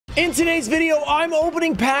In today's video, I'm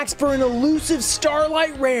opening packs for an elusive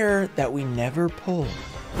Starlight Rare that we never pulled.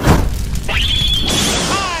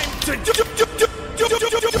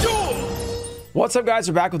 What's up, guys?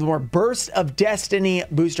 We're back with more Burst of Destiny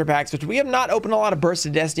booster packs, which we have not opened a lot of Burst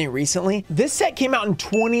of Destiny recently. This set came out in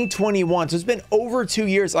 2021, so it's been over 2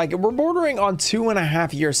 years. Like, we're bordering on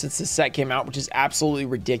 2.5 years since this set came out, which is absolutely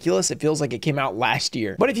ridiculous. It feels like it came out last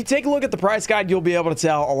year. But if you take a look at the price guide, you'll be able to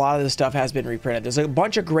tell a lot of this stuff has been reprinted. There's a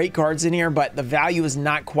bunch of great cards in here, but the value is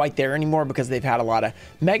not quite there anymore because they've had a lot of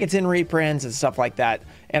Megaton reprints and stuff like that.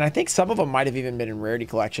 And I think some of them might have even been in rarity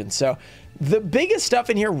collections. So the biggest stuff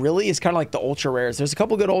in here really is kind of like the ultra rares. There's a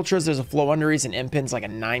couple good ultras. There's a Floowandereeze and Impin's like a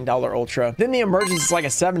 $9 ultra. Then the Emergence is like a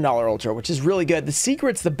 $7 ultra, which is really good. The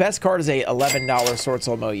Secret's, the best card, is a $11 Sword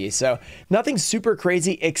Soul Moyi. So nothing super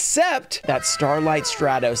crazy except that Starlight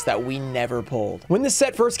Stratos that we never pulled. When this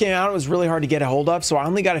set first came out, it was really hard to get a hold of. So I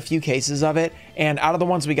only got a few cases of it. And out of the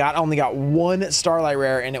ones we got, I only got one Starlight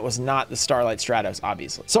Rare, and it was not the Starlight Stratos,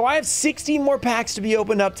 obviously. So I have 16 more packs to be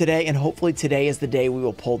opened up today, and hopefully today is the day we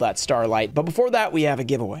will pull that Starlight. But before that, we have a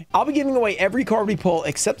giveaway. I'll be giving away every card we pull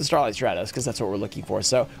except the Starlight Stratos, because that's what we're looking for.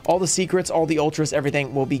 So all the secrets, all the ultras,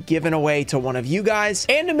 everything will be given away to one of you guys.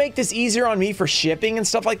 And to make this easier on me for shipping and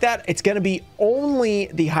stuff like that, it's going to be only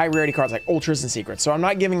the high rarity cards like ultras and secrets. So I'm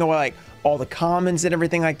not giving away like all the commons and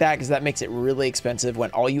everything like that, because that makes it really expensive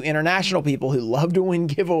when all you international people who love to win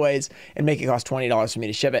giveaways and make it cost $20 for me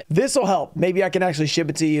to ship it. This will help. Maybe I can actually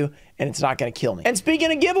ship it to you and it's not going to kill me. And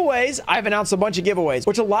speaking of giveaways, I've announced a bunch of giveaways,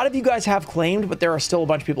 which a lot of you guys have claimed, but there are still a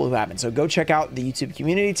bunch of people who haven't. So go check out the YouTube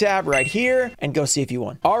community tab right here and go see if you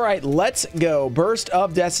won. All right, let's go. Burst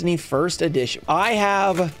of Destiny first edition. I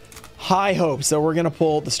have high hopes that we're gonna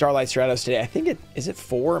pull the Starlight Stratos today. I think is it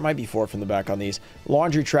 4? It might be 4 from the back on these.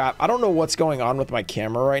 Laundry Trap. I don't know what's going on with my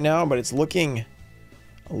camera right now, but it's looking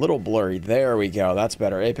a little blurry. There we go. That's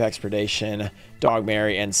better. Apex Predation, Dog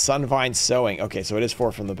Mary, and Sunvine Sowing. Okay, so it is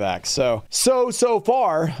 4 from the back. So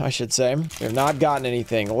far, I should say, we've not gotten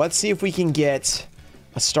anything. Let's see if we can get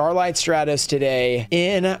a Starlight Stratos today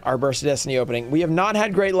in our Burst of Destiny opening. We have not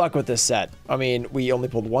had great luck with this set. I mean, we only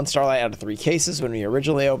pulled 1 Starlight out of 3 cases when we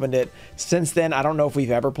originally opened it. Since then, I don't know if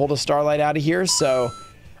we've ever pulled a Starlight out of here, so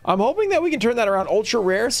I'm hoping that we can turn that around. Ultra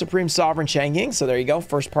Rare Supreme Sovereign Changing. So there you go.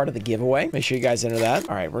 First part of the giveaway. Make sure you guys enter that.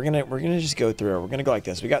 All right, we're gonna just go through it. We're gonna go like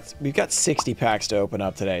this. We've got 60 packs to open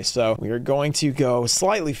up today, so we are going to go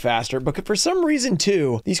slightly faster. But for some reason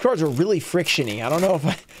too, these cards are really frictiony. I don't know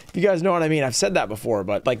if you guys know what I mean. I've said that before,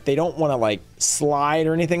 but like they don't want to like slide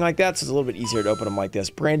or anything like that. So it's a little bit easier to open them like this.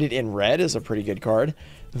 Branded in Red is a pretty good card.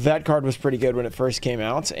 That card was pretty good when it first came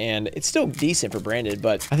out, and it's still decent for branded,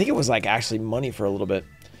 but I think it was like actually money for a little bit.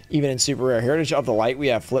 Even in super rare. Heritage of the Light, we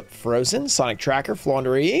have Flip Frozen, Sonic Tracker,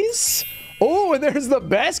 Floowandereeze. Oh, and there's the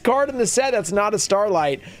best card in the set that's not a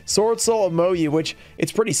Starlight, Sword Soul Moyi, which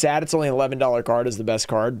it's pretty sad. It's only an $11 card is the best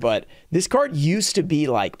card, but this card used to be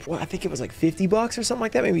like, well, I think it was like 50 bucks or something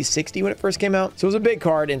like that, maybe 60 when it first came out. So it was a big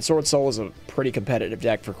card, and Sword Soul is a pretty competitive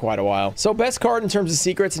deck for quite a while. So best card in terms of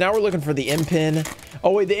secrets. Now we're looking for the Impin.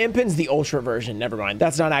 Oh wait, the Impin's the Ultra version. Never mind.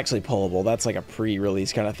 That's not actually pullable. That's like a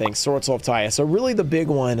pre-release kind of thing. Sword Soul of Taya. So really the big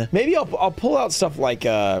one. Maybe I'll pull out stuff like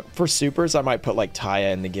for supers, I might put like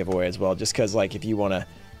Taya in the giveaway as well, just because like if you want to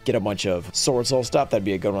get a bunch of Sword Soul stuff, that'd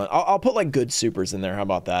be a good one. I'll put like good supers in there. How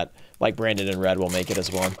about that? Like Branded in Red will make it as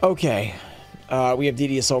well. Okay. We have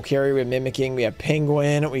DD Soul Carry, we have Mimicking, we have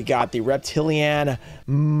Penguin, we got the Reptilian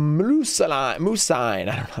Musine. I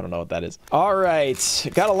don't know what that is. All right,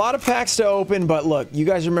 got a lot of packs to open, but look, you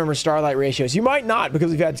guys remember Starlight ratios. You might not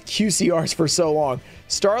because we've had QCRs for so long.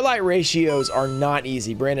 Starlight ratios are not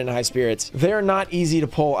easy. Brandon High Spirits, they're not easy to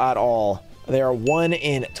pull at all. They are 1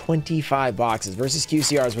 in 25 boxes versus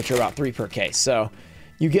QCRs, which are about 3 per case. So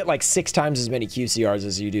you get like 6 times as many QCRs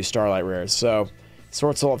as you do Starlight rares. So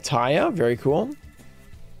Sword Soul of Taya, very cool.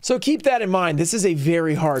 So keep that in mind. This is a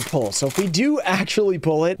very hard pull. So if we do actually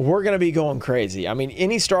pull it, we're going to be going crazy. I mean,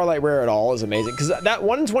 any Starlight rare at all is amazing, because that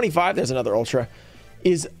 1 in 25, there's another Ultra,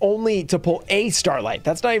 is only to pull a Starlight.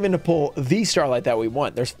 That's not even to pull the Starlight that we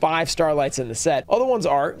want. There's 5 Starlights in the set. Other ones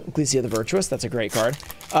are Ecclesia the Virtuous. That's a great card.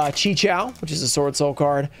 Chi-Chow, which is a Sword Soul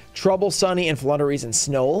card. Trouble Sunny and Floowandereeze and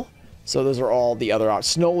Snow. So those are all the other options.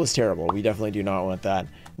 Snow is terrible. We definitely do not want that.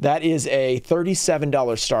 That is a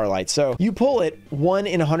 $37 Starlight. So you pull it 1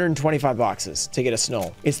 in 125 boxes to get a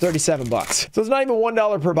Snow. It's 37 bucks. So it's not even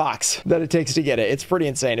 $1 per box that it takes to get it. It's pretty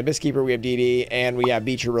insane. Abyss Keeper, we have DD, and we have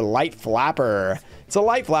Beecher Light Flapper. It's a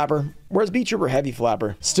light flapper. Where's Beat Trooper heavy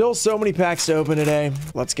flapper? Still so many packs to open today.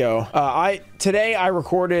 Let's go. Today I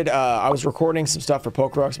recorded, I was recording some stuff for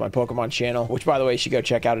Pokerux, my Pokemon channel, which by the way, you should go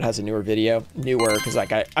check out. It has a newer video. Newer, because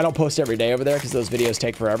like I don't post every day over there because those videos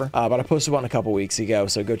take forever. But I posted one a couple weeks ago,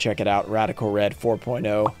 so go check it out. Radical Red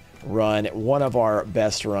 4.0 run. One of our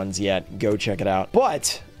best runs yet. Go check it out.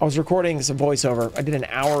 But I was recording some voiceover. I did an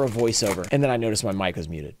hour of voiceover, and then I noticed my mic was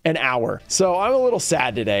muted. An hour. So I'm a little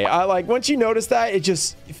sad today. Once you notice that,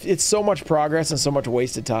 it's so much progress and so much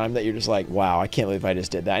wasted time that you're just like, wow, I can't believe I just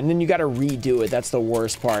did that. And then you got to redo it. That's the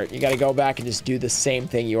worst part. You got to go back and just do the same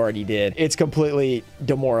thing you already did. It's completely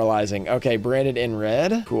demoralizing. Okay, branded in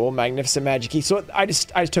red. Cool. Magnificent Magic Key. So I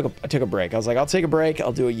took a break. I was like, I'll take a break.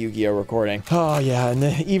 I'll do a Yu-Gi-Oh recording. Oh yeah, and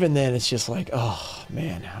then, even then, it's just like, oh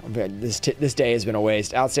man, this day has been a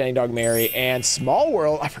waste. Outstanding Dog Mary and Small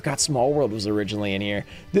World. I forgot Small World was originally in here.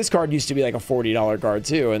 This card used to be like a $40 card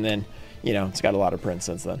too, and then, you know, it's got a lot of prints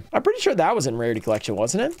since then. I'm pretty sure that was in Rarity Collection,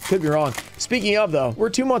 wasn't it? Could be wrong. Speaking of though, we're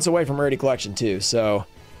 2 months away from Rarity Collection too, so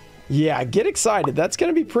yeah, get excited. That's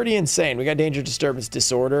going to be pretty insane. We got Danger, Disturbance,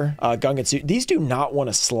 Disorder, Gungatsu. These do not want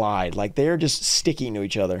to slide. Like, they're just sticking to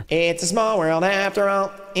each other. It's a small world after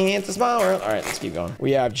all. It's a small world. All right, let's keep going.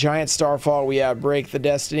 We have Giant Starfall. We have Break the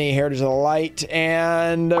Destiny, Heritage of the Light,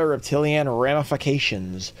 and Reptilian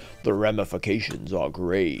Ramifications. The ramifications are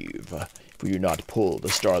grave. We do not pull the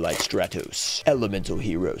Starlight Stratos. Elemental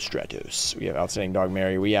Hero Stratos. We have Outstanding Dog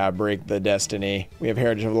Mary. We have Break the Destiny. We have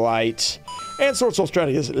Heritage of the Light. And Sword Soul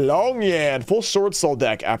Strategist. Long Yan. Full Sword Soul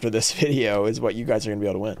deck after this video is what you guys are going to be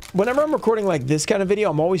able to win. Whenever I'm recording like this kind of video,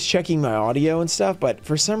 I'm always checking my audio and stuff, but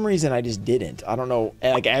for some reason I just didn't. I don't know,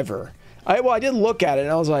 like ever. I did look at it and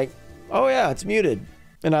I was like, oh yeah, it's muted.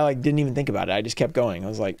 And I didn't even think about it. I just kept going. I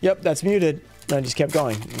was like, yep, that's muted. And I just kept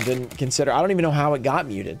going. Didn't consider. I don't even know how it got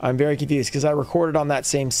muted. I'm very confused because I recorded on that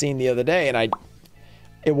same scene the other day and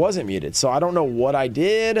it wasn't muted. So I don't know what I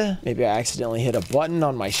did. Maybe I accidentally hit a button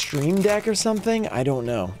on my stream deck or something. I don't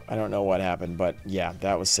know. I don't know what happened, but yeah,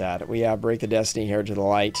 that was sad. We have Break the Destiny, Heritage of the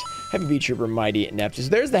Light, Heavy Beat Trooper, Mighty Neptune.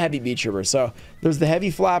 There's the Heavy Beat Trooper. So there's the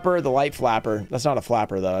Heavy Flapper, the Light Flapper. That's not a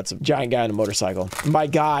flapper though. That's a giant guy on a motorcycle. And by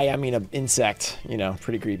guy, I mean an insect, you know,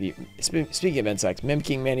 pretty creepy. Speaking of insects,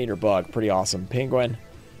 Mimicking Maneater Bug, pretty awesome. Penguin.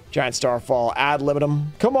 Giant Starfall, Ad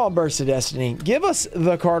Libitum. Come on, Burst of Destiny. Give us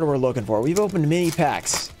the card we're looking for. We've opened many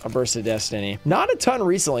packs of Burst of Destiny. Not a ton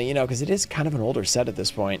recently, you know, because it is kind of an older set at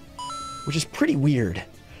this point, which is pretty weird.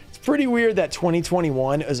 It's pretty weird that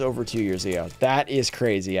 2021 is over 2 years ago. That is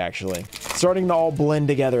crazy, actually. Starting to all blend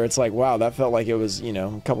together. It's like, wow, that felt like it was, you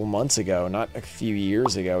know, a couple months ago, not a few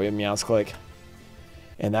years ago. We have Meow's Click.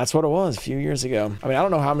 And that's what it was a few years ago. I mean, I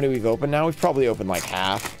don't know how many we've opened now. We've probably opened like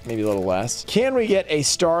half, maybe a little less. Can we get a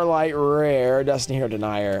Starlight Rare, Destiny Hero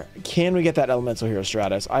Denier? Can we get that Elemental Hero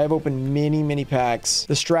Stratos? I have opened many, many packs.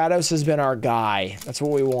 The Stratos has been our guy. That's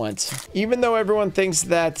what we want. Even though everyone thinks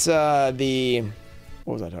that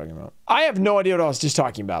what was I talking about? I have no idea what I was just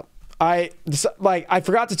talking about. I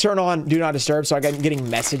forgot to turn on Do Not Disturb, so I got getting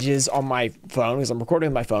messages on my phone because I'm recording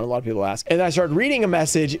with my phone. A lot of people ask. And I started reading a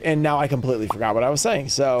message, and now I completely forgot what I was saying.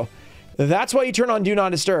 So that's why you turn on Do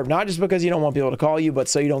Not Disturb. Not just because you don't want people to call you, but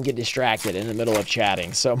so you don't get distracted in the middle of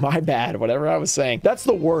chatting. So my bad, whatever I was saying. That's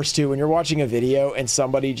the worst, too, when you're watching a video and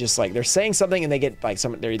somebody just, they're saying something and they get,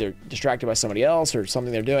 they're either distracted by somebody else or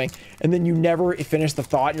something they're doing, and then you never finish the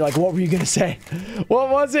thought. You're like, what were you going to say? What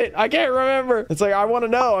was it? I can't remember. It's like, I want to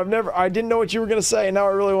know. I didn't know what you were going to say, and now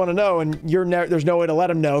I really want to know, and there's no way to let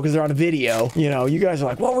them know because they're on a video. You know, you guys are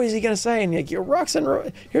like, what was he going to say? And you're like, you're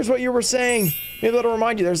Roxanne, here's what you were saying. Maybe that'll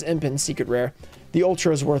remind you. There's Impin Secret Rare. The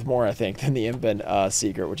Ultra is worth more, I think, than the Impin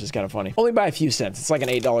Secret, which is kind of funny. Only by a few cents. It's like an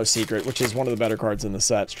 $8 Secret, which is one of the better cards in the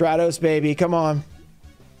set. Stratos, baby. Come on.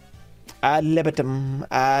 Ad libitum.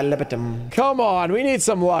 Ad libitum. Come on. We need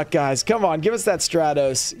some luck, guys. Come on. Give us that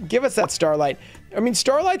Stratos. Give us that Starlight. I mean,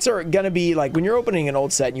 Starlights are going to be, when you're opening an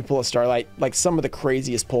old set and you pull a Starlight, some of the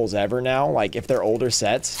craziest pulls ever now, if they're older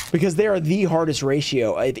sets, because they are the hardest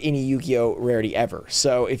ratio of any Yu-Gi-Oh rarity ever.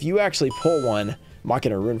 So if you actually pull one,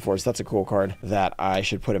 Machina Rune Force, that's a cool card that I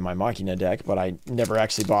should put in my Machina deck, but I never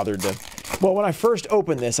actually bothered to. Well, when I first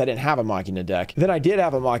opened this, I didn't have a Machina deck. Then I did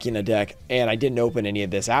have a Machina deck, and I didn't open any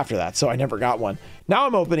of this after that, so I never got one. Now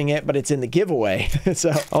I'm opening it, but it's in the giveaway,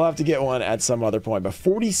 so I'll have to get one at some other point. But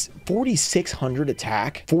 4,600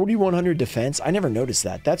 attack, 4,100 defense, I never noticed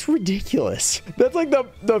that. That's ridiculous. That's like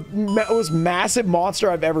the most massive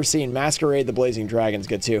monster I've ever seen. Masquerade the Blazing Dragon's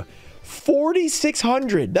good too.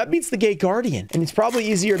 4,600. That beats the Gate Guardian, and it's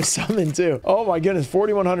probably easier to summon too. Oh my goodness,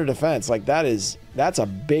 4,100 defense. That's a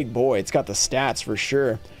big boy. It's got the stats for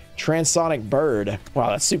sure. Transonic Bird. Wow,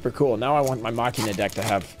 that's super cool. Now I want my Machina deck to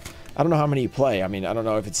have I don't know how many you play. I mean, I don't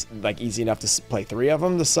know if it's like easy enough to play 3 of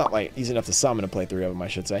them. Like easy enough to summon and play 3 of them, I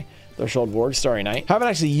should say. Threshold Vorg, Starry Night. Haven't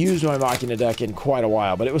actually used my Machina deck in quite a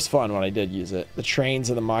while, but it was fun when I did use it. The Trains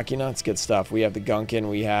of the Machina, it's good stuff. We have the Gunkin,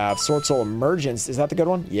 we have Sword Soul Emergence. Is that the good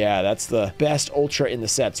one? Yeah, that's the best Ultra in the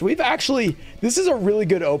set. So we've actually, this is a really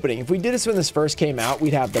good opening. If we did this when this first came out,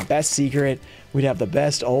 we'd have the best Secret, we'd have the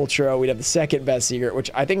best Ultra, we'd have the second best Secret, which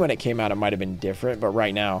I think when it came out, it might have been different, but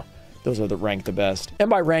right now, those are the ranked the best. And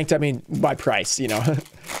by ranked, I mean by price, you know.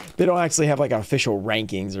 They don't actually have like official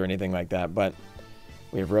rankings or anything like that, but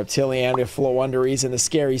we have Reptilian, we have Flowunderies in the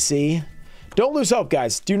Scary Sea. Don't lose hope,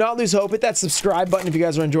 guys. Do not lose hope. Hit that subscribe button if you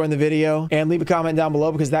guys are enjoying the video. And leave a comment down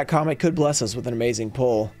below because that comment could bless us with an amazing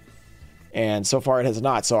pull. And so far it has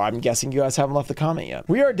not, so I'm guessing you guys haven't left the comment yet.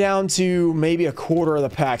 We are down to maybe a quarter of the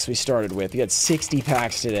packs we started with. We had 60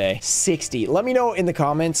 packs today. 60. Let me know in the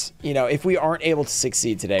comments, you know, if we aren't able to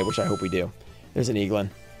succeed today, which I hope we do. There's an Eaglin.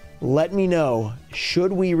 Let me know,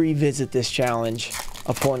 should we revisit this challenge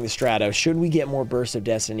of pulling the Stratos? Should we get more Burst of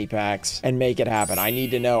Destiny packs and make it happen? I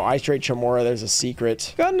need to know. Ice Trade Chamora, there's a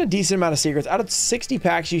secret. Gotten a decent amount of secrets. Out of 60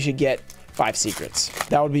 packs, you should get 5 secrets.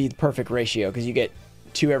 That would be the perfect ratio because you get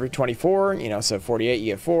 2 every 24, you know, so 48, you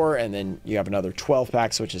get 4, and then you have another 12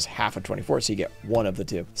 packs, which is half of 24, so you get 1 of the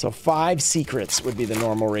 2. So 5 secrets would be the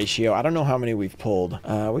normal ratio. I don't know how many we've pulled.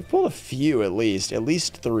 We've pulled a few at least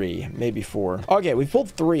 3, maybe 4. Okay, we pulled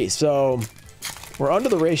 3, so we're under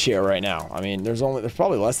the ratio right now. I mean, there's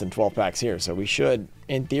probably less than 12 packs here, so we should,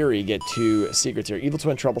 in theory, get 2 secrets here. Evil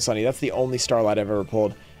Twin, Trouble Sunny, that's the only Starlight I've ever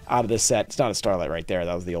pulled out of this set. It's not a Starlight right there.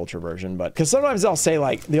 That was the Ultra version, but because sometimes they'll say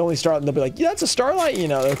like the only Starlight and they'll be like, yeah, that's a Starlight. You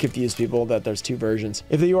know, they'll confuse people that there's 2 versions.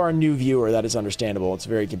 If you are a new viewer, that is understandable. It's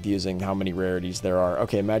very confusing how many rarities there are.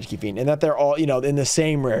 Okay, Magic Fiend, and that they're all, you know, in the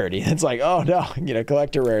same rarity. It's like, oh no, you know,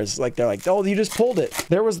 collector rares. Like they're like, oh, you just pulled it.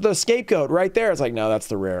 There was the Scapegoat right there. It's like, no, that's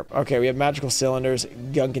the rare. Okay, we have Magical Cylinders,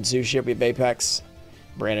 Gunkin Sushi, we have Apex,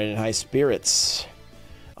 Brandon and High Spirits.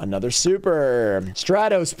 Another Super.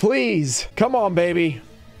 Stratos, please. Come on, baby.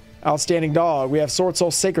 Outstanding Dog. We have Sword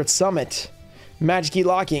Soul Sacred Summit, Magic Key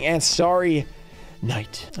Locking, and Starry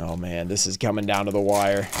Night. Oh man, this is coming down to the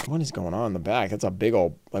wire. What is going on in the back? That's a big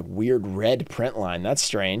old, like, weird red print line. That's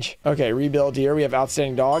strange. Okay, Rebuild here. We have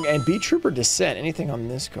Outstanding Dog and Beat Trooper Descent. Anything on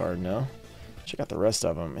this card? No. Check out the rest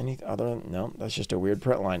of them. Any other? No, that's just a weird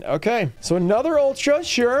print line. Okay, so another Ultra.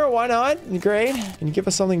 Sure, why not? Great. Can you give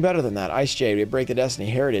us something better than that? Ice Jade. We have Break the Destiny,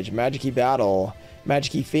 Heritage, Magic Key Battle,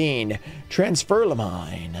 Magic Key Fiend,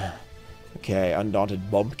 Transferlamine. Okay,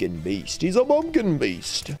 Undaunted Bumpkin Beast. He's a Bumpkin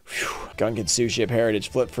Beast. Gunkin Sushi, Heritage,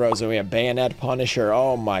 Flip Frozen. We have Bayonet Punisher.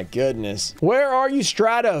 Oh my goodness. Where are you,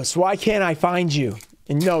 Stratos? Why can't I find you?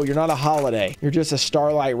 And no, you're not a holiday. You're just a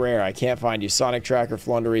Starlight Rare. I can't find you. Sonic Tracker,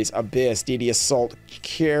 Flunderies, Abyss, DD Assault,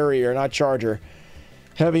 Carrier, not Charger,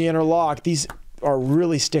 Heavy Interlock. These are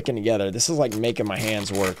really sticking together. This is like making my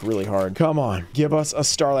hands work really hard. Come on, give us a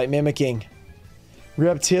Starlight Mimicking.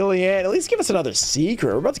 Reptilian, at least give us another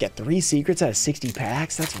secret. We're about to get 3 secrets out of 60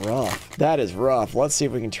 packs. That's rough. That is rough. Let's see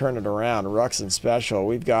if we can turn it around. Ruxin Special.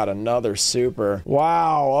 We've got another Super.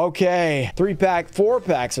 Wow. Okay. 4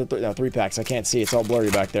 packs. Or no, 3 packs. I can't see. It's all blurry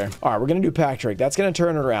back there. All right. We're going to do Pack Trick. That's going to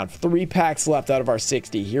turn it around. 3 packs left out of our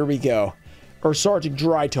 60. Here we go. Ursartic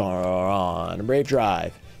Dryton. Brave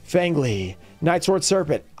Drive. Fangly. Night Sword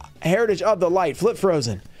Serpent. Heritage of the Light. Flip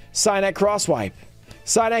Frozen. Cyanide Crosswipe.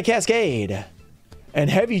 Cyanide Cascade. And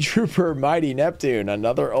Heavy Trooper Mighty Neptune,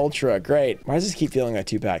 another Ultra. Great. Why does this keep feeling like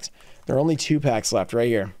 2 packs? There are only 2 packs left right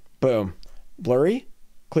here. Boom. Blurry?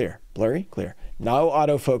 Clear. Blurry? Clear. No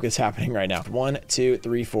autofocus happening right now. 1, 2,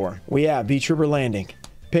 3, 4. We have B-Trooper Landing,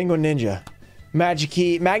 Penguin Ninja, Magic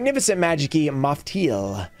Key, Magnificent Magic Key,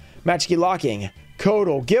 Maftil, Magic Key Locking,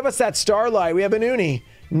 Kodal. Give us that Starlight. We have an Uni,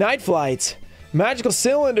 Night Flight, Magical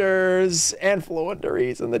Cylinders, and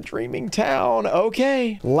Flunderies in the Dreaming Town.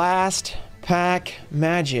 Okay. Last pack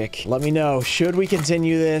magic. Let me know, should we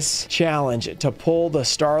continue this challenge to pull the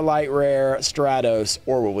Starlight Rare Stratos,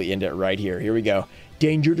 or will we end it right here? Here we go.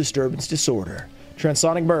 Danger, Disturbance, Disorder,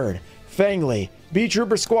 Transonic Bird, Fangly,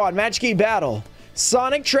 B-Trooper Squad, Magic Key Battle,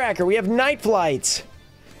 Sonic Tracker. We have Night Flight,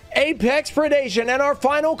 Apex Predation, and our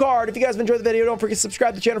final card. If you guys have enjoyed the video, don't forget to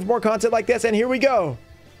subscribe to the channel for more content like this. And here we go.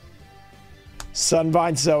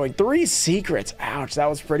 Sunvine Sowing. 3 secrets. Ouch, that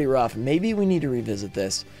was pretty rough. Maybe we need to revisit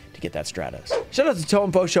this to get that Stratos. Shout out to Toe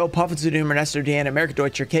Info Show, Puffin Zudum, Ernesto Dan, America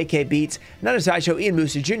Deutscher, KK Beats, Nana Show, Ian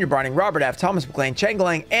Moosey, Junior Barning, Robert F., Thomas McLean,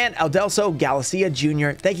 Changelang, and Aldelso Galicia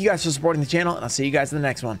Jr. Thank you guys for supporting the channel, and I'll see you guys in the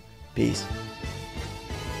next one. Peace.